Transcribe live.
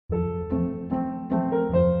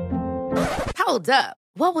Hold up.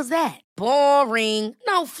 What was that? Boring.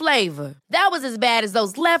 No flavor. That was as bad as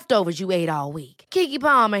those leftovers you ate all week. Keke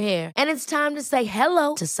Palmer here, and it's time to say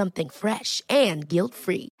hello to something fresh and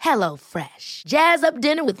guilt-free. Hello Fresh. Jazz up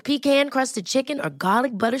dinner with pecan-crusted chicken or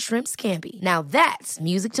garlic butter shrimp scampi. Now that's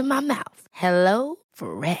music to my mouth. Hello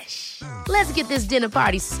Fresh. Let's get this dinner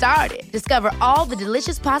party started. Discover all the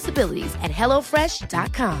delicious possibilities at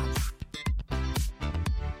hellofresh.com.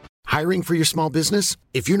 Hiring for your small business?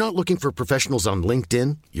 If you're not looking for professionals on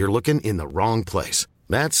LinkedIn, you're looking in the wrong place.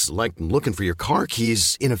 That's like looking for your car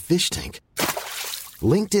keys in a fish tank.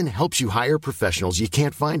 LinkedIn helps you hire professionals you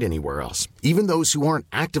can't find anywhere else, even those who aren't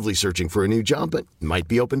actively searching for a new job but might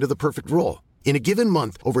be open to the perfect role. In a given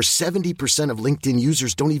month, over 70% of LinkedIn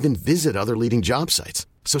users don't even visit other leading job sites.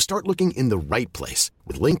 So start looking in the right place.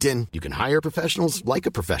 With LinkedIn, you can hire professionals like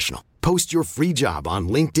a professional. Post your free job on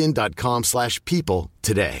linkedin.com/people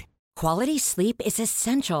today. Quality sleep is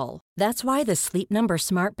essential. That's why the Sleep Number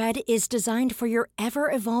Smart Bed is designed for your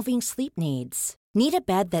ever-evolving sleep needs. Need a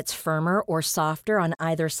bed that's firmer or softer on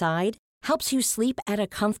either side? Helps you sleep at a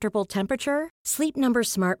comfortable temperature? Sleep Number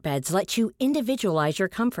Smart Beds let you individualize your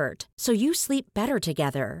comfort, so you sleep better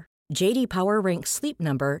together. J.D. Power ranks Sleep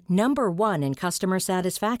Number number 1 in customer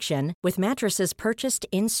satisfaction with mattresses purchased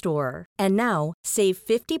in-store. And now, save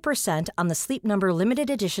 50% on the Sleep Number Limited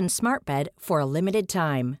Edition Smart Bed for a limited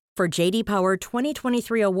time. For J.D. Power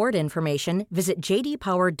 2023 award information, visit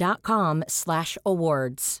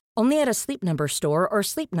jdpower.com/awards. Only at a Sleep Number store or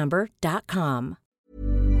sleepnumber.com.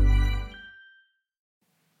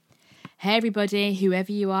 Hey everybody,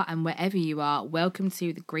 whoever you are and wherever you are, welcome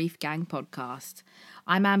to the Grief Gang podcast.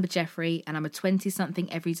 I'm Amber Jeffrey and I'm a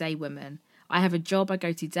 20-something everyday woman. I have a job I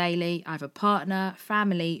go to daily, I have a partner,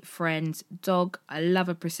 family, friends, dog, I love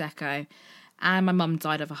a Prosecco, and my mum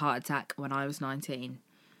died of a heart attack when I was 19.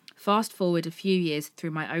 Fast forward a few years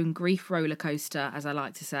through my own grief roller coaster, as I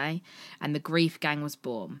like to say, and the Grief Gang was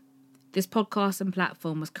born. This podcast and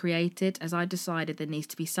platform was created as I decided there needs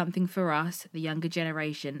to be something for us, the younger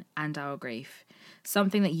generation, and our grief.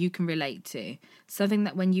 Something that you can relate to. Something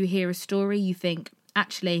that when you hear a story, you think,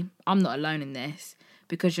 actually, I'm not alone in this,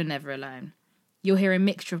 because you're never alone. You'll hear a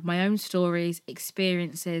mixture of my own stories,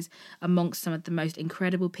 experiences, amongst some of the most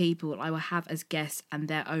incredible people I will have as guests and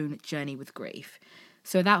their own journey with grief.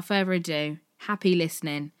 So without further ado, happy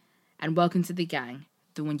listening, and welcome to the gang,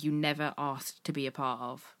 the one you never asked to be a part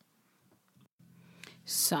of.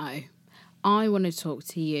 So, I want to talk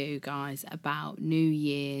to you guys about New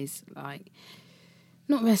Year's,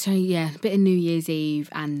 not necessarily, a bit of New Year's Eve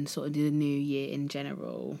and sort of the New Year in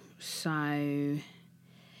general. So,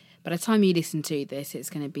 by the time you listen to this, it's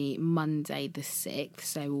going to be Monday the 6th,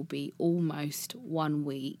 so we'll be almost 1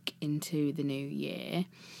 week into the new year.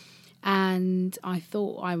 And I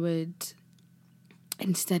thought I would,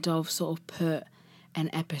 instead of sort of put an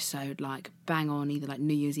episode bang on either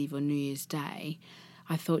New Year's Eve or New Year's Day,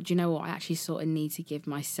 I thought, you know what, I actually sort of need to give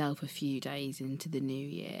myself a few days into the new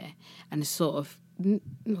year and sort of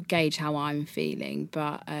not gauge how I'm feeling,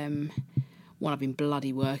 but I've been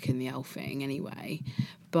bloody working the old thing anyway,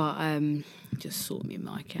 but just sort my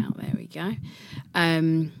mic out, there we go.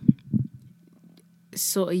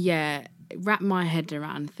 Wrap my head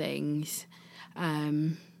around things,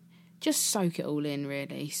 just soak it all in,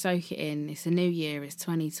 really. Soak it in. It's a new year, it's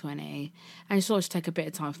 2020, and sort of just take a bit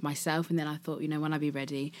of time for myself. And then I thought, when I be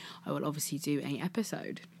ready, I will obviously do an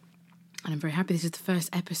episode. And I'm very happy this is the first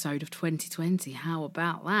episode of 2020. How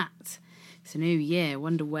about that? It's a new year.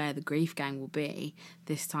 Wonder where the Grief Gang will be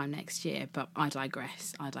this time next year. But I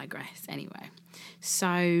digress. Anyway,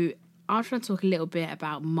 so I'll try to talk a little bit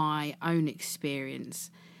about my own experience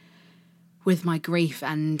with my grief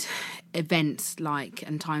and events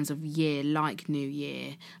and times of year like New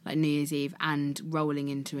Year, like New Year's Eve and rolling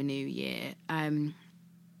into a new year.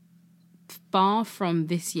 Far from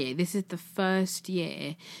this year, this is the first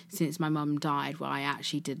year since my mum died where I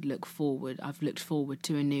actually did look forward. I've looked forward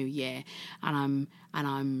to a new year, and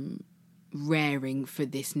I'm raring for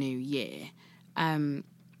this new year.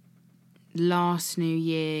 Last New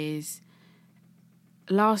Year's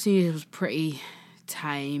was pretty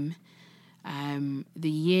tame. The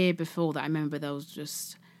year before that, I remember there was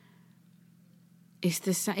just, it's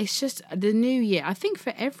just the new year. I think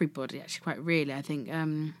for everybody, actually, quite really. I think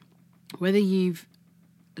whether you've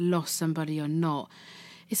lost somebody or not,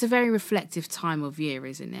 it's a very reflective time of year,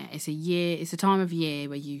 isn't it? It's a time of year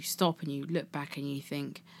where you stop and you look back and you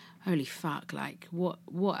think, holy fuck, what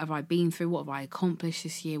have I been through? What have I accomplished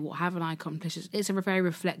this year? What haven't I accomplished? It's a very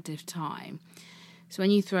reflective time. So when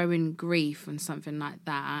you throw in grief and something like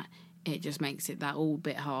that, it just makes it that all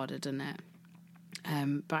bit harder, doesn't it?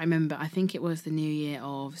 But I remember, I think it was the new year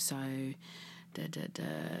of,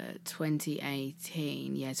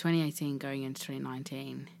 2018. Yeah, 2018 going into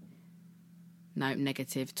 2019. No,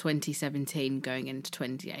 negative. 2017 going into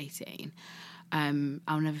 2018.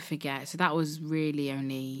 I'll never forget. So that was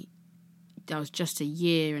just a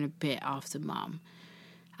year and a bit after Mum.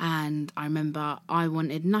 And I remember I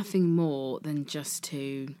wanted nothing more than just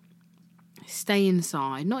to stay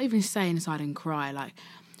inside, not even stay inside and cry. Like,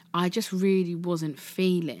 I just really wasn't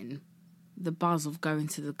feeling the buzz of going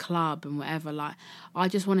to the club and whatever. Like, I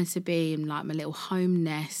just wanted to be in like my little home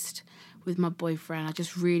nest with my boyfriend. I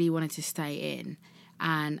just really wanted to stay in.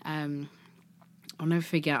 And I'll never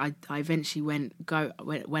forget, I eventually went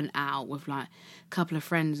out with like a couple of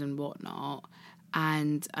friends and whatnot.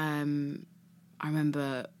 And I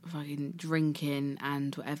remember fucking drinking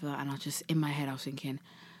and whatever, and I just, in my head, I was thinking,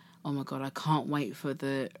 oh my God, I can't wait for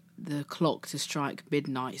the clock to strike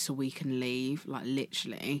midnight so we can leave, like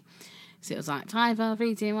literally. So it was like, time for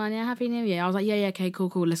 3, 2, 1, yeah, Happy New Year. I was like, yeah, okay,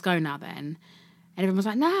 cool, let's go now then. And everyone was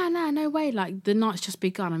like, nah, no way, like the night's just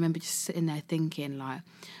begun. I remember just sitting there thinking, like,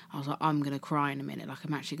 I was like, I'm going to cry in a minute, like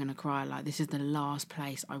I'm actually going to cry, like this is the last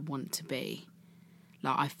place I want to be.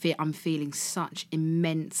 Like, I'm feeling such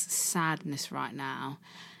immense sadness right now.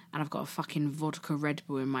 And I've got a fucking vodka Red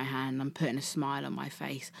Bull in my hand. I'm putting a smile on my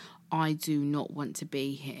face. I do not want to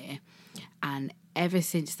be here. And ever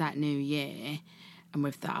since that New Year, and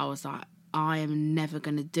with that, I was like, I am never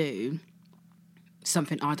going to do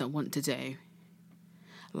something I don't want to do.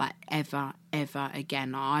 Like, ever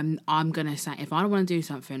again. I'm going to say, if I don't want to do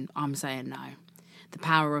something, I'm saying no. The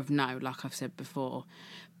power of no, like I've said before.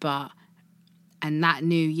 And that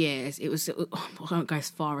New Year's, I won't go as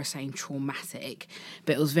far as saying traumatic,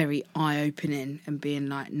 but it was very eye-opening and being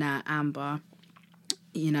like, nah, Amber,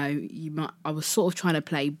 you know, I was sort of trying to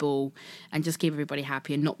play ball and just keep everybody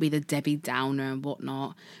happy and not be the Debbie Downer and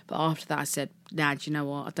whatnot. But after that, I said, nah, do you know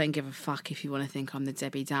what? I don't give a fuck if you want to think I'm the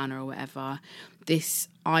Debbie Downer or whatever.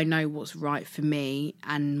 I know what's right for me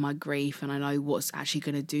and my grief, and I know what's actually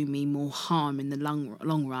going to do me more harm in the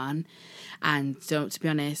long run. And so, to be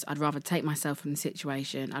honest, I'd rather take myself from the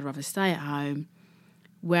situation. I'd rather stay at home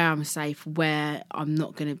where I'm safe, where I'm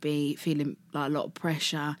not going to be feeling like a lot of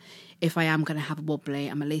pressure. If I am going to have a wobbly,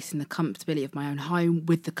 I'm at least in the comfortability of my own home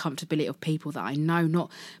with the comfortability of people that I know, not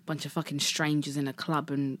a bunch of fucking strangers in a club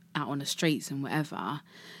and out on the streets and whatever.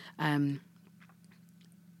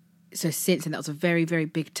 So since then, that was a very, very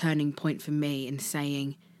big turning point for me in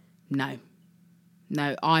saying, no,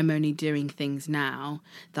 I'm only doing things now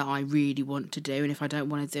that I really want to do. And if I don't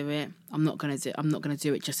want to do it, I'm not going to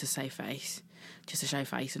do it just to save face, just to show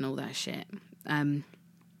face and all that shit. And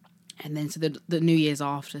then so the New Year's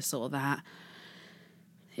after sort of that,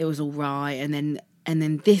 it was all right. And then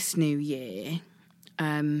this New Year,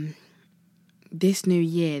 there's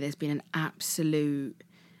been an absolute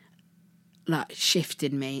shift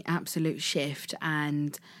in me, absolute shift.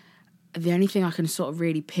 And the only thing I can sort of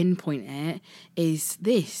really pinpoint it is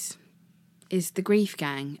the Grief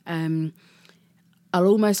Gang. I'll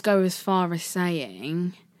almost go as far as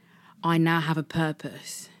saying I now have a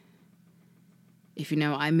purpose, if you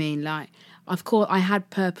know what I mean. Like, of course, I had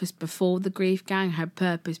purpose before the Grief Gang. I had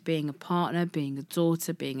purpose being a partner, being a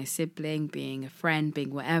daughter, being a sibling, being a friend,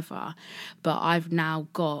 being whatever. But I've now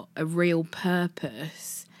got a real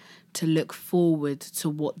purpose to look forward to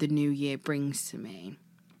what the new year brings to me.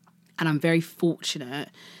 And I'm very fortunate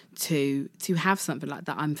to have something like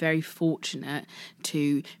that. I'm very fortunate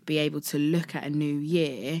to be able to look at a new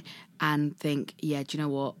year and think, yeah, do you know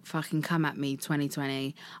what? Fucking come at me,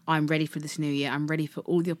 2020. I'm ready for this new year. I'm ready for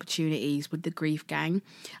all the opportunities with the Grief Gang.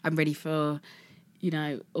 I'm ready for, you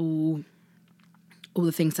know, all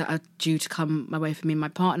the things that are due to come my way for me and my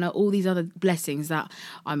partner, all these other blessings that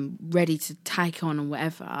I'm ready to take on and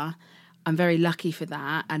whatever. I'm very lucky for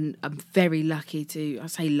that, and I'm very lucky I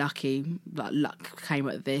say lucky, like luck came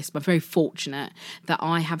at this, but I'm very fortunate that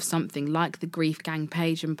I have something like the Grief Gang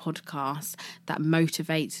page and podcast that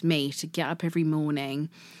motivates me to get up every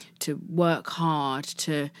morning, to work hard,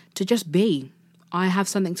 to just be. I have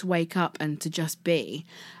something to wake up and to just be.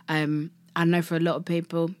 I know for a lot of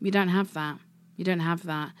people, you don't have that. You don't have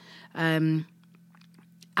that.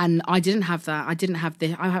 And I didn't have that. I didn't have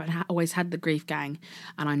this. I haven't always had the Grief Gang,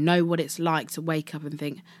 and I know what it's like to wake up and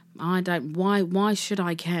think, why should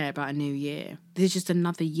I care about a new year? This is just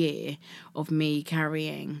another year of me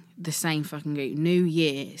carrying the same fucking grief. New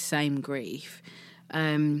year, same grief.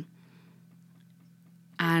 And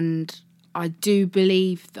I do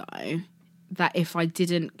believe, though, that if I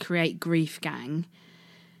didn't create Grief Gang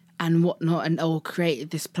and whatnot, or created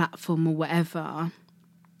this platform or whatever,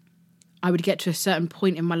 I would get to a certain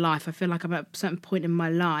point in my life. I feel like I'm at a certain point in my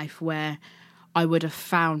life where I would have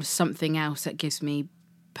found something else that gives me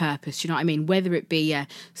purpose. You know what I mean? Whether it be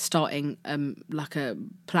starting like a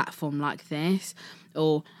platform like this,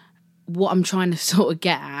 or what I'm trying to sort of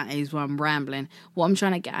get at is, while I'm rambling, what I'm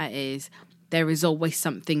trying to get at is there is always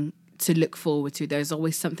something to look forward to. There's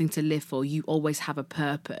always something to live for. You always have a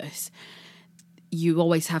purpose. You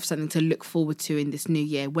always have something to look forward to in this new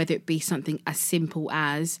year, whether it be something as simple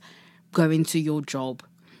as going to your job.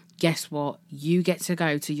 Guess what? You get to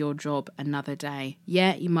go to your job another day.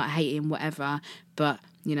 Yeah, you might hate it and whatever, but,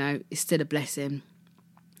 you know, it's still a blessing.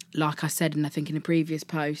 Like I said, and I think in a previous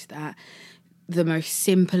post, that the most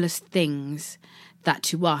simplest things that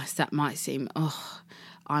to us that might seem, oh,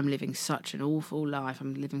 I'm living such an awful life,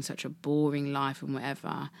 I'm living such a boring life and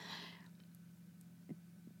whatever.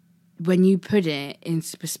 When you put it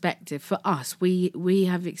into perspective, for us, we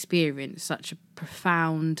have experienced such a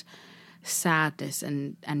profound sadness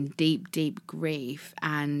and deep grief,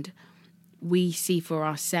 and we see for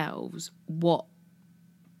ourselves what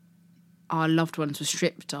our loved ones were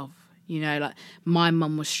stripped of. You know, like my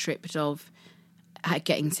mum was stripped of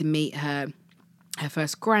getting to meet her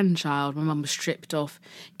first grandchild. My mum was stripped of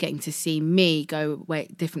getting to see me go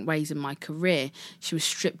different ways in my career. She was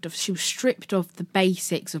stripped of the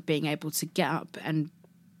basics of being able to get up and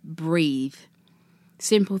breathe.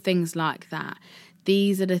 Simple things like that.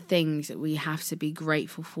 These are the things that we have to be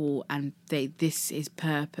grateful for, and this is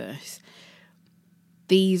purpose.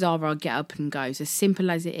 These are our get up and goes. As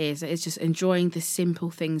simple as it is, it's just enjoying the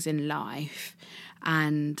simple things in life,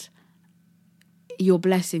 and your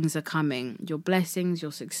blessings are coming. Your blessings,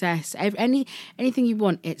 your success, anything you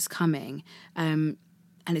want, it's coming. And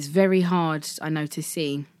it's very hard, I know, to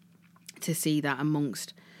see that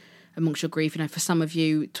amongst your grief. You know, for some of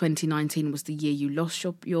you, 2019 was the year you lost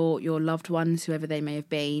your loved ones, whoever they may have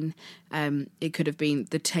been. It could have been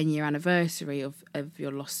the 10-year anniversary of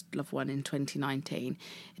your lost loved one in 2019.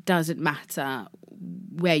 It doesn't matter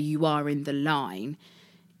where you are in the line.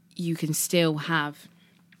 You can still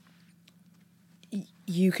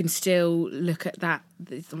look at that.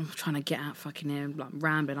 I'm trying to get out fucking here, like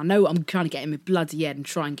rambling. I know I'm trying to get in my bloody head and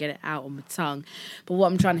try and get it out on my tongue. But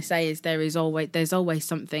what I'm trying to say is there's always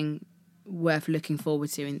something worth looking forward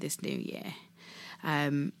to in this new year.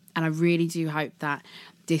 And I really do hope that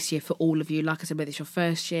this year, for all of you, like I said, whether it's your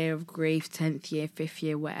first year of grief, 10th year, 5th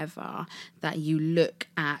year, whatever, that you look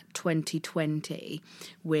at 2020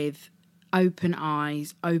 with open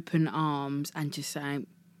eyes, open arms, and just say,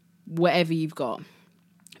 whatever you've got.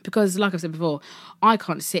 Because, like I've said before, I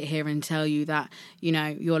can't sit here and tell you that, you know,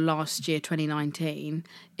 your last year, 2019,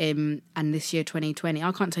 and this year, 2020,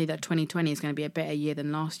 I can't tell you that 2020 is going to be a better year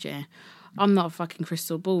than last year. I'm not a fucking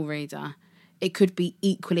crystal ball reader. It could be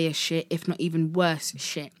equally as shit, if not even worse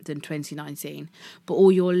shit than 2019. But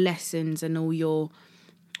all your lessons and all your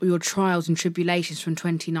trials and tribulations from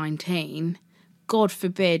 2019... God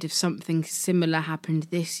forbid if something similar happened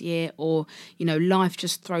this year, or, you know, life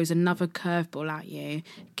just throws another curveball at you.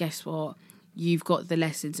 Guess what? You've got the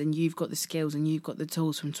lessons and you've got the skills and you've got the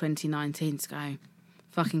tools from 2019 to go,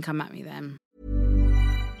 fucking come at me then.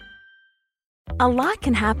 A lot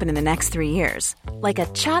can happen in the next 3 years. Like a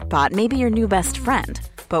chatbot may be your new best friend.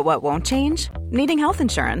 But what won't change? Needing health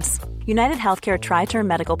insurance. United Healthcare Tri-Term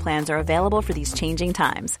Medical Plans are available for these changing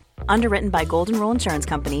times. Underwritten by Golden Rule Insurance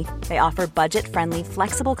Company, they offer budget-friendly,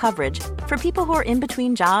 flexible coverage for people who are in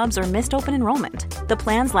between jobs or missed open enrollment. The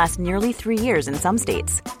plans last nearly 3 years in some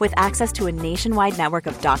states, with access to a nationwide network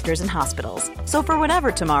of doctors and hospitals. So for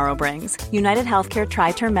whatever tomorrow brings, United Healthcare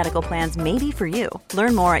Tri-Term Medical Plans may be for you.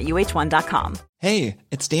 Learn more at uh1.com. Hey,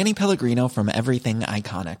 it's Danny Pellegrino from Everything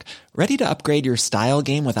Iconic. Ready to upgrade your style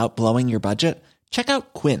game without blowing your budget? Check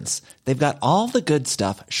out Quince. They've got all the good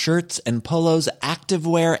stuff, shirts and polos,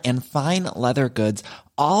 activewear, and fine leather goods,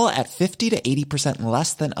 all at 50 to 80%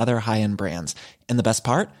 less than other high-end brands. And the best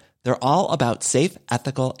part? They're all about safe,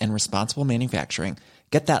 ethical, and responsible manufacturing.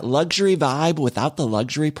 Get that luxury vibe without the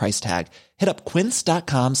luxury price tag. Hit up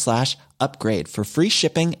quince.com/upgrade for free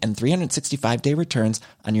shipping and 365-day returns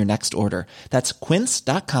on your next order. That's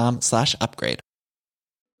quince.com/upgrade.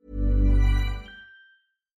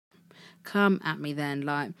 Come at me then.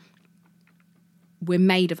 Like, we're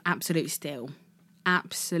made of absolute steel.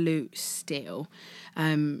 Absolute steel.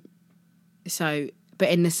 But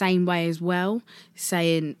in the same way as well,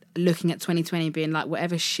 looking at 2020 being like,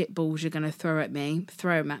 whatever shitballs you're going to throw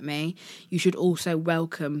them at me, you should also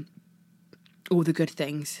welcome all the good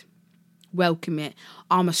things. Welcome it.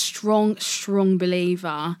 I'm a strong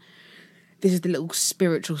believer. This is the little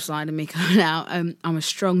spiritual side of me coming out. I'm a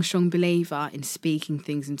strong believer in speaking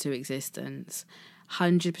things into existence.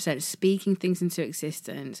 100% speaking things into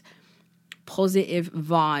existence. positive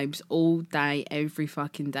vibes all day, every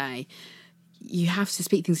fucking day. You have to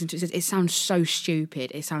speak things into existence. It sounds so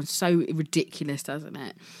stupid. It sounds so ridiculous, doesn't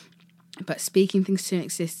it? But speaking things to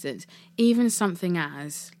existence, even something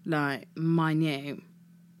as, like, minute,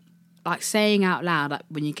 like saying out loud, like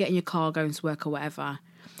when you get in your car going to work or whatever,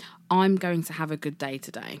 I'm going to have a good day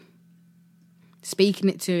today. Speaking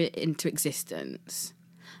it into existence.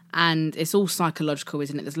 And it's all psychological,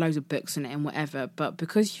 isn't it? There's loads of books in it and whatever. But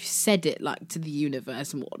because you said it, like, to the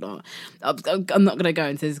universe and whatnot, I'm not going to go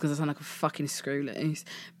into this because I sound like a fucking screw loose.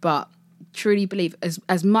 But truly believe,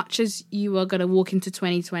 as much as you are going to walk into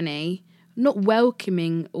 2020, not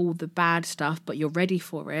welcoming all the bad stuff, but you're ready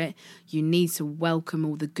for it, you need to welcome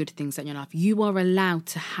all the good things in your life. You are allowed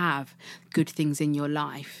to have good things in your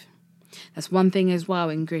life. That's one thing as well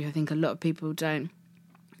in grief. I think a lot of people don't.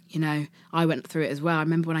 You know, I went through it as well. I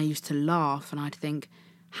remember when I used to laugh and I'd think,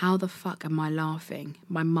 how the fuck am I laughing?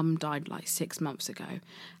 My mum died like 6 months ago.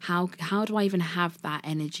 How do I even have that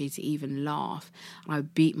energy to even laugh? And I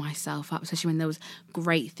would beat myself up, especially when there was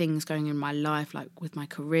great things going in my life, like with my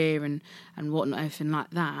career and whatnot, everything like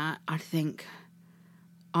that. I'd think,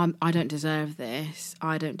 I don't deserve this.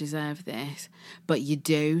 I don't deserve this. But you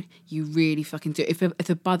do. You really fucking do. If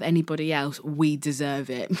above anybody else, we deserve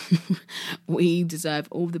it. We deserve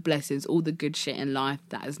all the blessings, all the good shit in life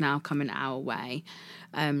that is now coming our way.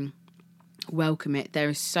 Welcome it. There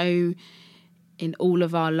is so, in all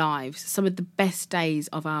of our lives, some of the best days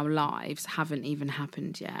of our lives haven't even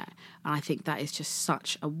happened yet. And I think that is just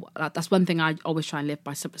that's one thing I always try and live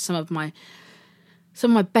by. Some of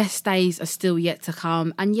my best days are still yet to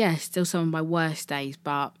come. And yes, still some of my worst days.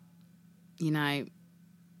 But, you know,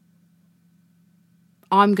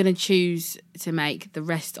 I'm going to choose to make the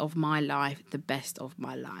rest of my life the best of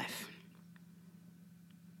my life.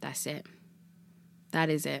 That's it. That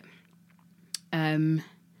is it. So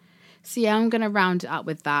yeah, I'm going to round it up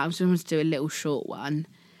with that. I just want to do a little short one.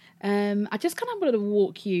 I just kind of wanted to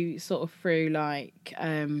walk you sort of through, like,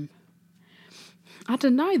 I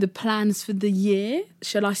don't know, the plans for the year.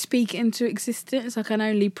 Shall I speak it into existence? I can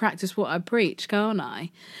only practice what I preach, can't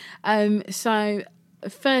I? So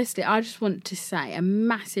firstly, I just want to say a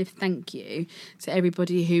massive thank you to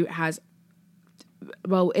everybody who has,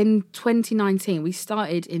 well, in 2019, we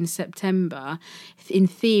started in September, in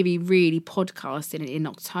theory, really podcasting in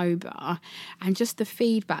October. And just the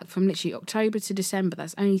feedback from literally October to December,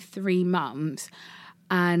 that's only 3 months.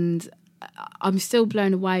 And I'm still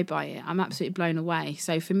blown away by it. I'm absolutely blown away.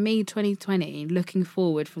 So for me, 2020, looking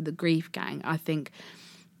forward for the Grief Gang, I think,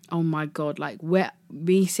 oh my God, like,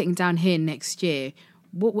 me sitting down here next year,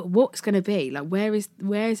 what's going to be? Like, where is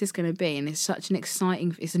this going to be? And it's such an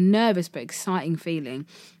exciting, it's a nervous but exciting feeling.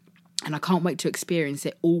 And I can't wait to experience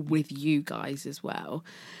it all with you guys as well.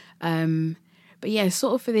 But yeah,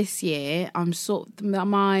 sort of for this year, I'm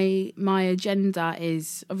my agenda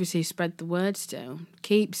is obviously spread the word still.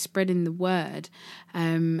 Keep spreading the word.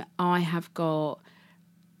 I have got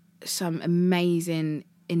some amazing,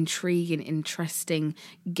 intriguing, interesting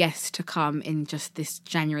guests to come in just this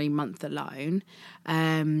January month alone.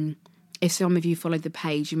 If some of you followed the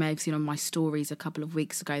page, you may have seen on my stories a couple of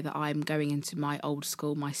weeks ago that I'm going into my old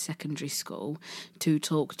school, my secondary school, to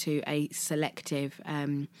talk to a selective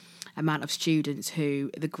amount of students who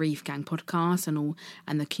the Grief Gang podcast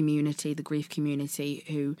and the community, the grief community,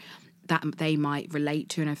 who that they might relate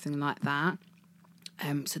to and everything like that.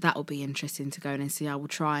 So that will be interesting to go in and see. I will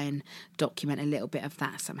try and document a little bit of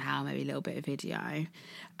that somehow, maybe a little bit of video.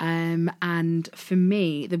 And for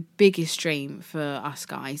me, the biggest dream for us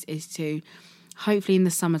guys is to, hopefully in the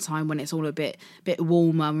summertime when it's all a bit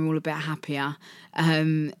warmer and we're all a bit happier,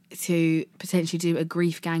 to potentially do a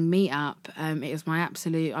Grief Gang meetup. It is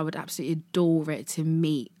I would absolutely adore it to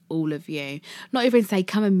meet all of you. Not even say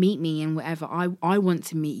come and meet me and whatever. I want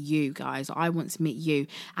to meet you guys. I want to meet you,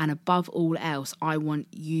 and above all else, I want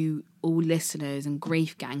you all listeners and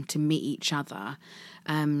Grief Gang to meet each other.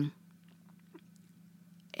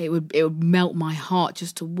 It would melt my heart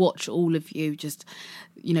just to watch all of you just,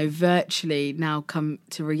 you know, virtually now come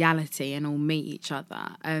to reality and all meet each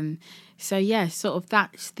other. So yeah, sort of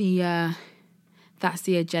that's the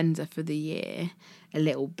agenda for the year, a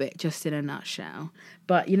little bit, just in a nutshell.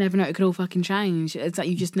 But you never know, it could all fucking change. It's like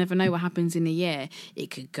you just never know what happens in a year.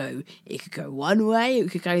 It could go one way,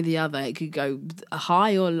 it could go the other, it could go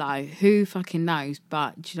high or low. Who fucking knows?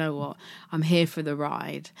 But do you know what? I'm here for the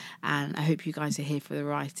ride, and I hope you guys are here for the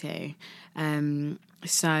ride too.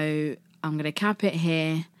 So I'm gonna cap it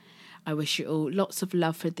here. I wish you all lots of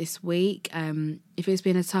love for this week. If it's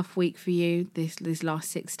been a tough week for you, these last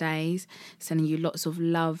 6 days, sending you lots of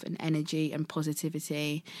love and energy and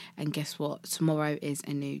positivity. And guess what? Tomorrow is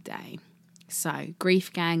a new day. So,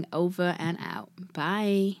 Grief Gang over and out.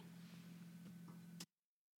 Bye.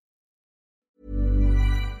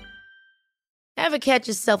 Ever catch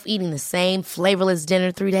yourself eating the same flavorless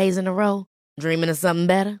dinner 3 days in a row? Dreaming of something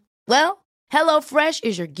better? Well, HelloFresh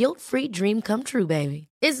is your guilt-free dream come true, baby.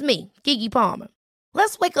 It's me, Keke Palmer.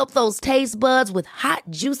 Let's wake up those taste buds with hot,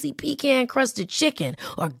 juicy pecan-crusted chicken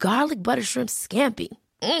or garlic butter shrimp scampi.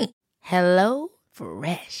 Hello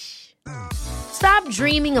Fresh. Stop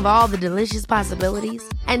dreaming of all the delicious possibilities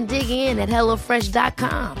and dig in at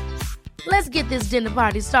HelloFresh.com. Let's get this dinner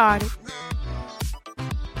party started.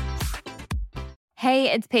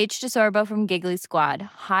 Hey, it's Paige DeSorbo from Giggly Squad.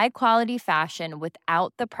 High quality fashion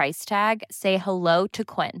without the price tag. Say hello to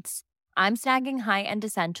Quince. I'm snagging high-end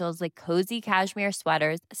essentials like cozy cashmere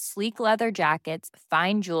sweaters, sleek leather jackets,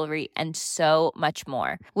 fine jewelry, and so much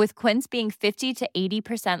more. With Quince being 50 to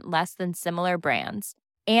 80% less than similar brands.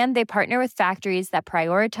 And they partner with factories that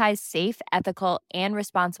prioritize safe, ethical, and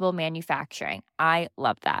responsible manufacturing. I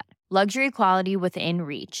love that. Luxury quality within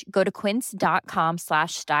reach. Go to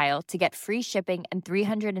quince.com/style to get free shipping and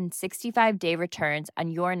 365-day returns on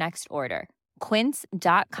your next order.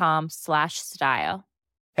 Quince.com/style.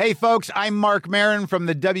 Hey, folks, I'm Mark Maron from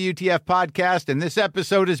the WTF Podcast, and this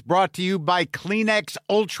episode is brought to you by Kleenex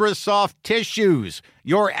Ultra Soft Tissues,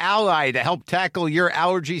 your ally to help tackle your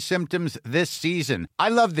allergy symptoms this season. I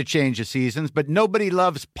love the change of seasons, but nobody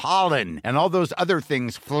loves pollen and all those other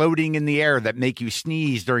things floating in the air that make you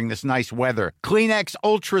sneeze during this nice weather. Kleenex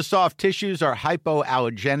Ultra Soft Tissues are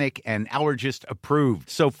hypoallergenic and allergist approved,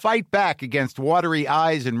 so fight back against watery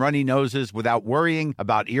eyes and runny noses without worrying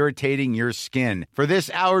about irritating your skin. For this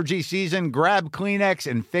allergy season, grab Kleenex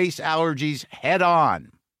and face allergies head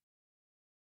on.